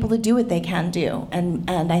really want people to do what they can do,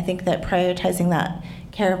 and I think that prioritizing that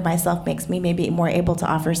care of myself makes me maybe more able to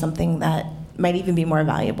offer something that might even be more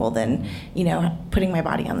valuable than, putting my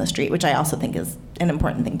body on the street, which I also think is an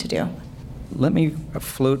important thing to do. Let me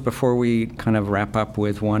float before we kind of wrap up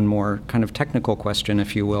with one more kind of technical question,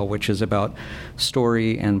 if you will, which is about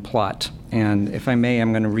story and plot. And if I may,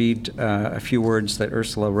 I'm going to read a few words that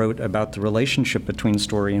Ursula wrote about the relationship between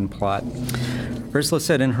story and plot. Ursula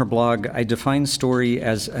said in her blog, "I define story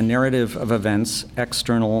as a narrative of events,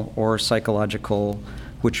 external or psychological,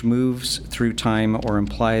 which moves through time or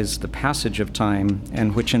implies the passage of time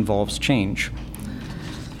and which involves change.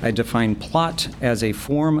 I define plot as a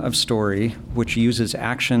form of story which uses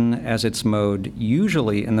action as its mode,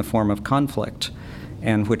 usually in the form of conflict,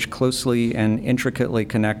 and which closely and intricately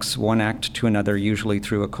connects one act to another, usually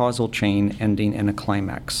through a causal chain ending in a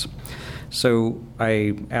climax." So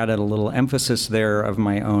I added a little emphasis there of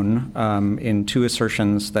my own in two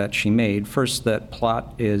assertions that she made. First, that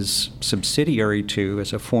plot is subsidiary to,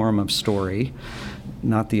 as a form of story,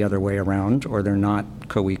 not the other way around, or they're not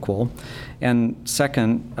co-equal. And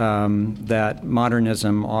second, that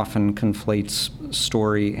modernism often conflates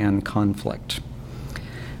story and conflict,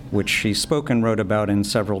 which she spoke and wrote about in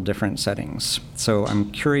several different settings. So I'm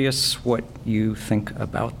curious what you think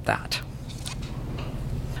about that.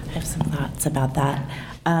 I have some thoughts about that.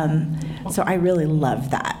 So I really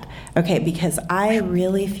love that. Okay, because I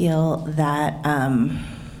really feel that,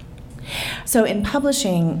 so in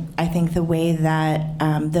publishing, I think the way that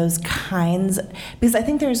those kinds, because I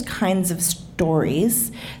think there's kinds of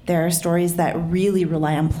stories. There are stories that really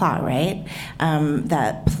rely on plot, right?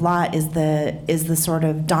 That plot is the sort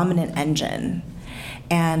of dominant engine.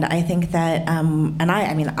 And I think that,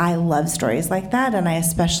 I love stories like that, and I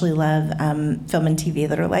especially love film and TV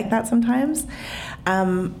that are like that sometimes.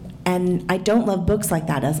 And I don't love books like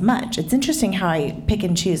that as much. It's interesting how I pick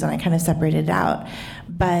and choose, and I kind of separate it out.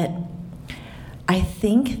 But I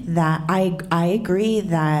think that I agree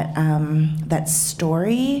that that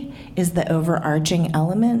story is the overarching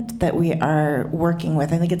element that we are working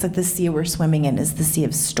with. I think it's like the sea we're swimming in is the sea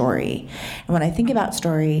of story. And when I think about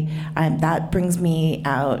story, that brings me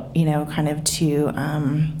out, kind of to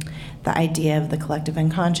the idea of the collective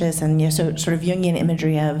unconscious, and so sort of Jungian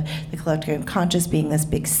imagery of the collective unconscious being this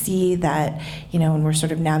big sea that, when we're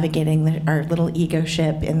sort of navigating our little ego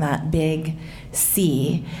ship in that big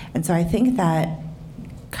sea. And so I think that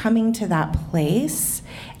coming to that place,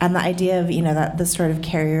 and the idea of, that the sort of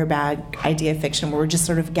carrier bag idea of fiction, where we're just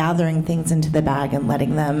sort of gathering things into the bag and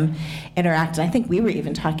letting them interact. And I think we were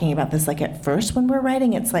even talking about this, like, at first when we're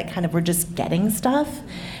writing, it's like kind of we're just getting stuff,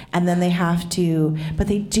 and then they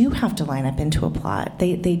do have to line up into a plot.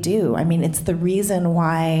 They do. I mean, it's the reason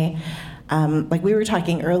why, like we were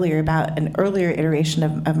talking earlier about an earlier iteration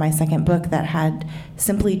of my second book that had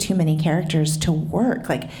simply too many characters to work.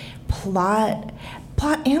 Like plot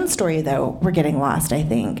and story, though, were getting lost, I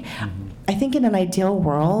think. Mm-hmm. I think in an ideal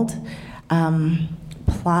world,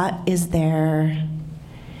 plot is there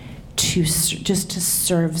to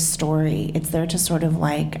serve story. It's there to sort of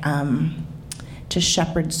like to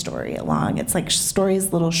shepherd story along. It's like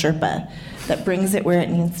story's little Sherpa that brings it where it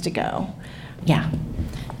needs to go. Yeah.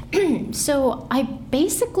 So I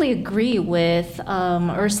basically agree with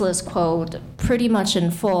Ursula's quote pretty much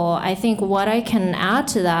in full. I think what I can add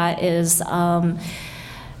to that is a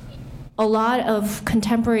lot of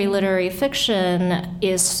contemporary literary fiction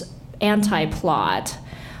is anti-plot.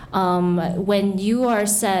 When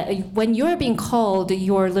you're being called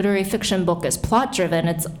your literary fiction book is plot-driven,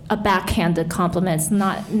 it's a backhanded compliment. It's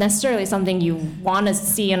not necessarily something you want to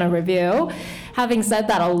see in a review. Having said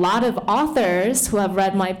that, a lot of authors who have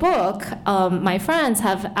read my book, my friends,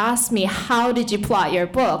 have asked me, how did you plot your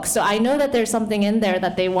book? So I know that there's something in there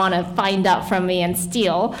that they want to find out from me and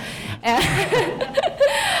steal. And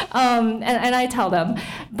I tell them.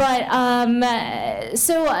 But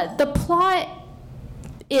so the plot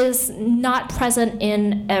is not present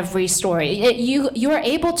in every story. You are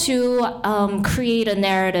able to create a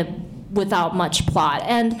narrative without much plot.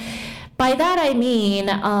 And by that I mean,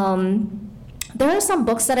 there are some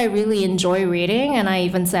books that I really enjoy reading, and I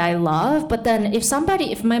even say I love, but then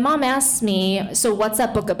if my mom asks me, so what's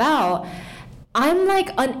that book about? I'm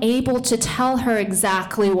like unable to tell her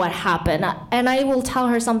exactly what happened. And I will tell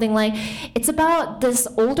her something like, it's about this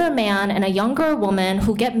older man and a younger woman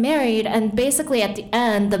who get married, and basically at the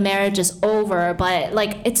end the marriage is over, but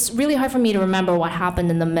like it's really hard for me to remember what happened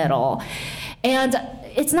in the middle. And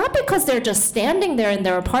it's not because they're just standing there in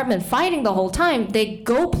their apartment fighting the whole time. They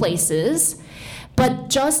go places. But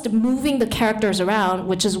just moving the characters around,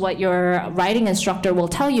 which is what your writing instructor will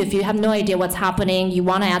tell you. If you have no idea what's happening, you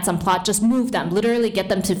want to add some plot, just move them. Literally get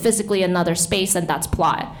them to physically another space, and that's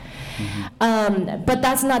plot. But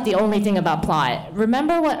that's not the only thing about plot.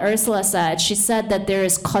 Remember what Ursula said? She said that there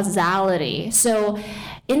is causality. So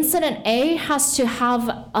incident A has to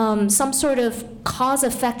have some sort of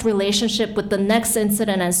cause-effect relationship with the next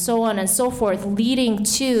incident, and so on and so forth, leading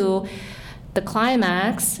to the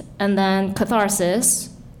climax, and then catharsis.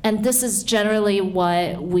 And this is generally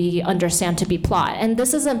what we understand to be plot. And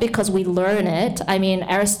this isn't because we learn it. I mean,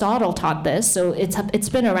 Aristotle taught this, so it's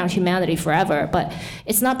been around humanity forever. But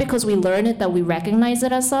it's not because we learn it that we recognize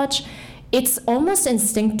it as such. It's almost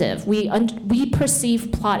instinctive. We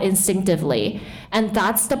perceive plot instinctively. And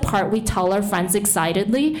that's the part we tell our friends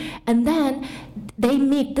excitedly. And then they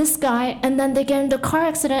meet this guy, and then they get into a car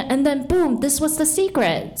accident, and then boom, this was the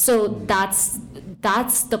secret. So that's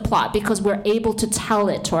the plot, because we're able to tell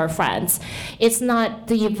it to our friends. It's not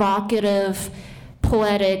the evocative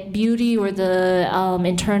poetic beauty or the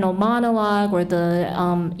internal monologue or the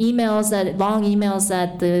long emails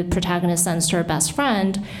that the protagonist sends to her best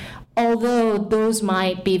friend, although those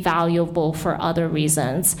might be valuable for other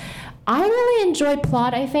reasons. I really enjoy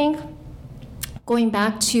plot, I think. Going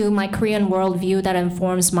back to my Korean worldview that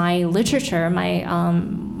informs my literature,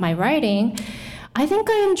 my writing, I think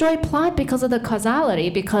I enjoy plot because of the causality,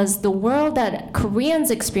 because the world that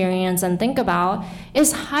Koreans experience and think about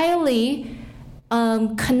is highly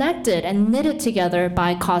connected and knitted together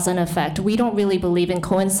by cause and effect. We don't really believe in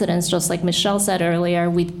coincidence, just like Michelle said earlier.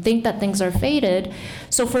 We think that things are fated.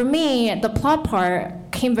 So for me, the plot part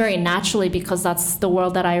came very naturally because that's the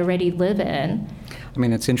world that I already live in. I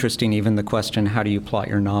mean, it's interesting, even the question, how do you plot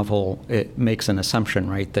your novel, it makes an assumption,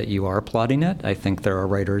 right, that you are plotting it. I think there are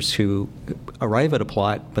writers who arrive at a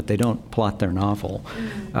plot, but they don't plot their novel.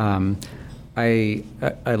 I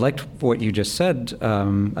liked what you just said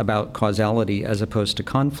about causality as opposed to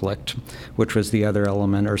conflict, which was the other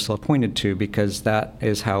element Ursula pointed to, because that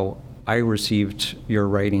is how I received your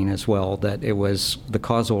writing as well, that it was the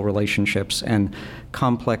causal relationships and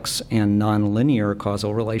complex and nonlinear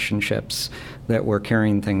causal relationships that were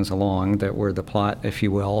carrying things along, that were the plot, if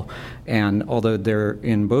you will. And although there,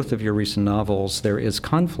 in both of your recent novels, there is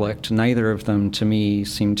conflict, neither of them, to me,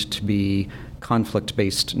 seemed to be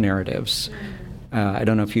conflict-based narratives. I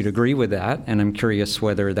don't know if you'd agree with that, and I'm curious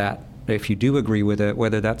whether that, if you do agree with it,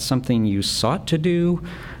 whether that's something you sought to do,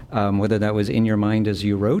 whether that was in your mind as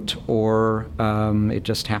you wrote, or it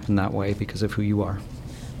just happened that way because of who you are.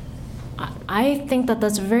 I think that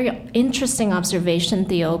that's a very interesting observation,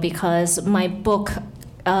 Theo, because my book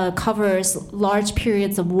covers large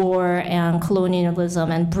periods of war and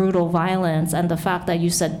colonialism and brutal violence, and the fact that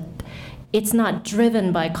you said it's not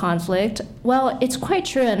driven by conflict. Well, it's quite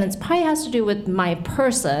true, and it probably has to do with my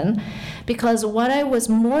person, because what I was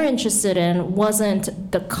more interested in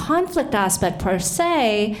wasn't the conflict aspect per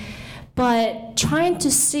se, but trying to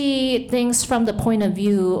see things from the point of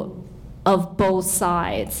view of both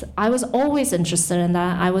sides. I was always interested in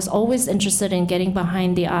that. I was always interested in getting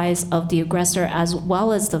behind the eyes of the aggressor as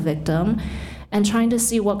well as the victim, and trying to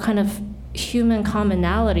see what kind of human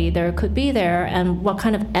commonality there could be there, and what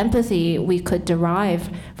kind of empathy we could derive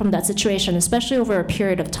from that situation, especially over a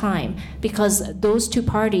period of time, because those two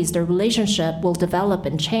parties, their relationship will develop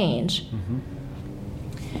and change. Mm-hmm.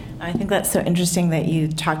 I think that's so interesting that you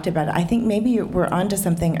talked about it. I think maybe we're onto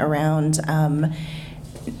something around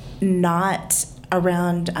not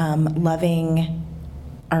around loving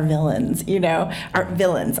our villains, our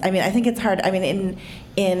villains. I mean, I think it's hard. I mean,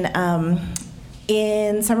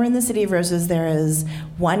 in Summer in the City of Roses, there is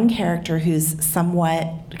one character who's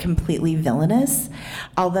somewhat completely villainous,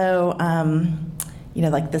 although,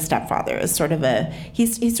 like the stepfather is sort of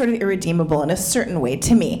he's sort of irredeemable in a certain way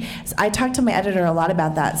to me. So I talked to my editor a lot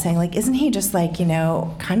about that, saying, like, isn't he just like,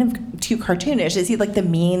 kind of too cartoonish? Is he like the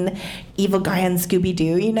mean, evil guy on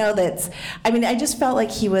Scooby-Doo, I just felt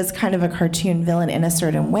like he was kind of a cartoon villain in a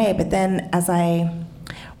certain way, but then as I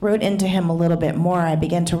wrote into him a little bit more, I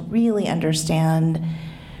began to really understand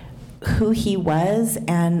who he was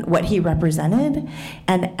and what he represented.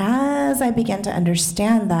 And as I began to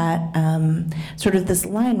understand that, sort of this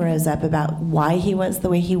line rose up about why he was the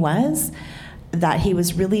way he was. that he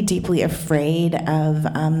was really deeply afraid of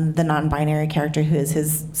the non-binary character who is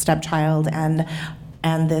his stepchild and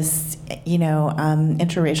this,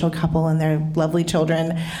 interracial couple and their lovely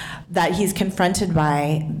children that he's confronted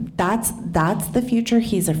by. That's the future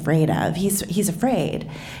he's afraid of. He's afraid.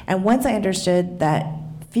 And once I understood that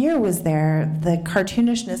fear was there, the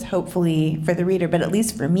cartoonishness, hopefully for the reader, but at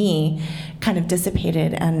least for me, kind of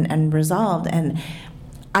dissipated and resolved. And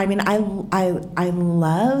I mean, I love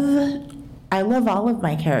all of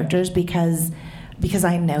my characters because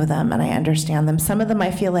I know them and I understand them. Some of them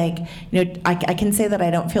I feel like, I can say that I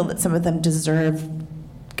don't feel that some of them deserve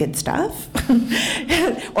good stuff,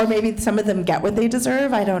 or maybe some of them get what they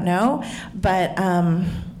deserve. I don't know, but I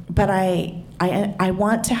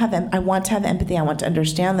want to have empathy. I want to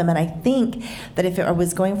understand them, and I think that if I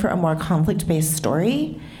was going for a more conflict-based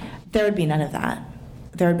story, there would be none of that.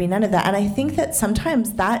 And I think that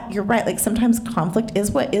sometimes you're right. Like sometimes conflict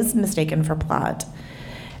is what is mistaken for plot.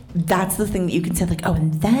 That's the thing that you can say, like, oh,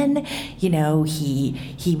 and then,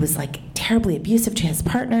 he was like terribly abusive to his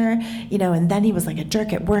partner, and then he was like a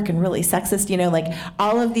jerk at work and really sexist, like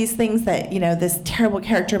all of these things that, this terrible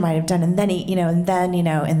character might have done. And then in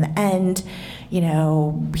the end,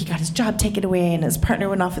 he got his job taken away and his partner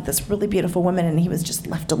went off with this really beautiful woman and he was just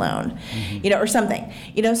left alone, or something,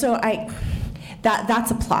 so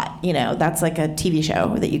that's a plot, that's like a TV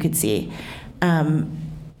show that you could see.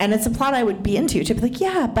 And it's a plot I would be into, to be like,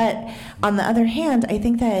 yeah, but on the other hand, I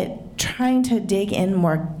think that trying to dig in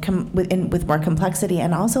more with more complexity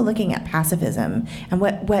and also looking at pacifism and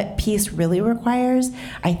what peace really requires,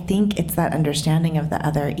 I think it's that understanding of the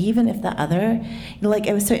other, even if the other, like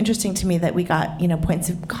it was so interesting to me that we got,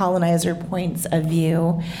 colonizer points of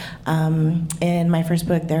view. In my first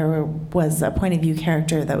book, there was a point of view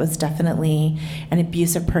character that was definitely an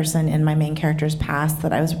abusive person in my main character's past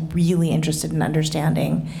that I was really interested in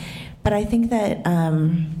understanding. But I think that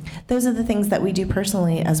those are the things that we do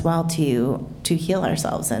personally as well to heal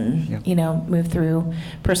ourselves and move through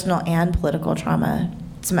personal and political trauma.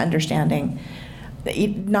 Some understanding,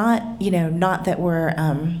 not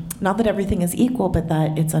that everything is equal, but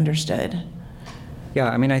that it's understood. Yeah,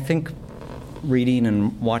 I mean, I think reading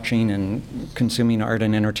and watching and consuming art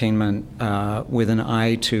and entertainment with an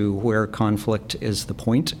eye to where conflict is the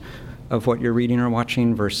point of what you're reading or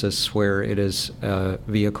watching versus where it is a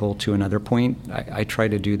vehicle to another point. I try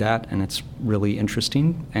to do that, and it's really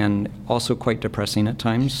interesting and also quite depressing at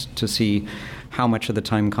times to see how much of the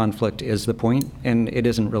time conflict is the point, and it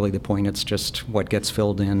isn't really the point, it's just what gets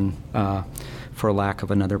filled in for lack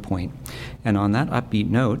of another point. And on that upbeat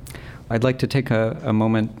note, I'd like to take a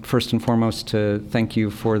moment, first and foremost, to thank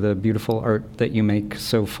you for the beautiful art that you make,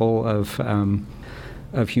 so full of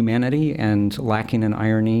humanity and lacking in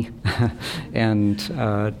irony and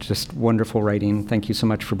just wonderful writing. Thank you so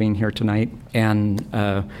much for being here tonight. And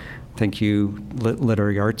thank you,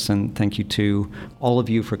 Literary Arts, and thank you to all of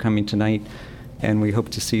you for coming tonight. And we hope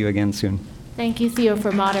to see you again soon. Thank you, Theo,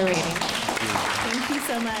 for moderating. Thank you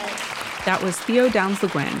so much. That was Theo Downs Le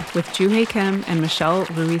Guin with Joo-Hae Kim and Michelle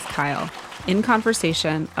Ruiz-Kyle in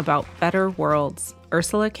conversation about Better Worlds,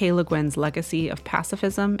 Ursula K. Le Guin's legacy of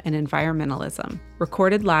pacifism and environmentalism,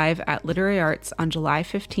 recorded live at Literary Arts on July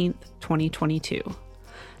 15th, 2022.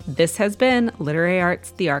 This has been Literary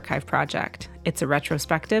Arts, the Archive Project. It's a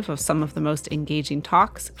retrospective of some of the most engaging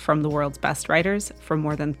talks from the world's best writers for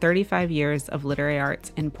more than 35 years of literary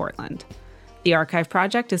arts in Portland. The Archive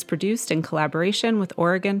Project is produced in collaboration with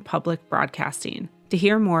Oregon Public Broadcasting. To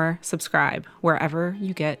hear more, subscribe wherever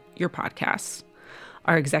you get your podcasts.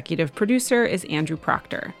 Our executive producer is Andrew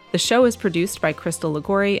Proctor. The show is produced by Crystal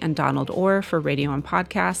Ligori and Donald Orr for Radio and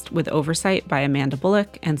Podcast, with oversight by Amanda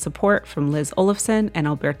Bullock and support from Liz Olafson and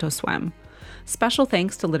Alberto Swem. Special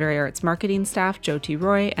thanks to Literary Arts marketing staff Jyoti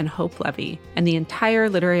Roy and Hope Levy, and the entire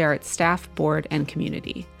Literary Arts staff, board, and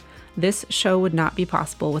community. This show would not be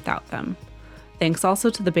possible without them. Thanks also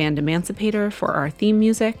to the band Emancipator for our theme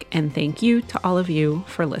music, and thank you to all of you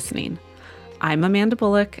for listening. I'm Amanda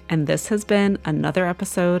Bullock, and this has been another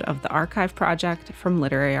episode of the Archive Project from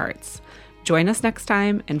Literary Arts. Join us next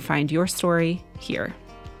time and find your story here.